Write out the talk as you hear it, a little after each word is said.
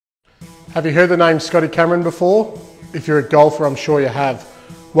Have you heard the name Scotty Cameron before? If you're a golfer, I'm sure you have.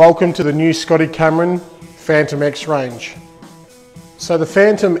 Welcome to the new Scotty Cameron Phantom X range. So the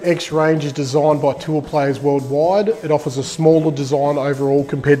Phantom X range is designed by tour players worldwide. It offers a smaller design overall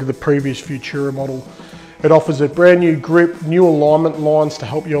compared to the previous Futura model. It offers a brand new grip, new alignment lines to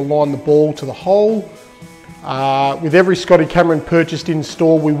help you align the ball to the hole. With every Scotty Cameron purchased in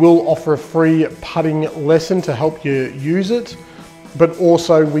store, we will offer a free putting lesson to help you use it. But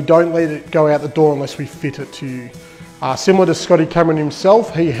also we don't let it go out the door unless we fit it to you. Similar to Scotty Cameron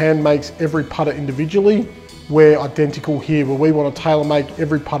himself, he hand makes every putter individually. We're identical here, where we want to tailor make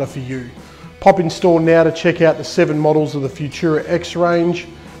every putter for you. Pop in store now to check out the 7 models of the Futura X range.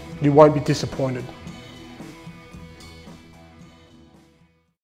 You won't be disappointed.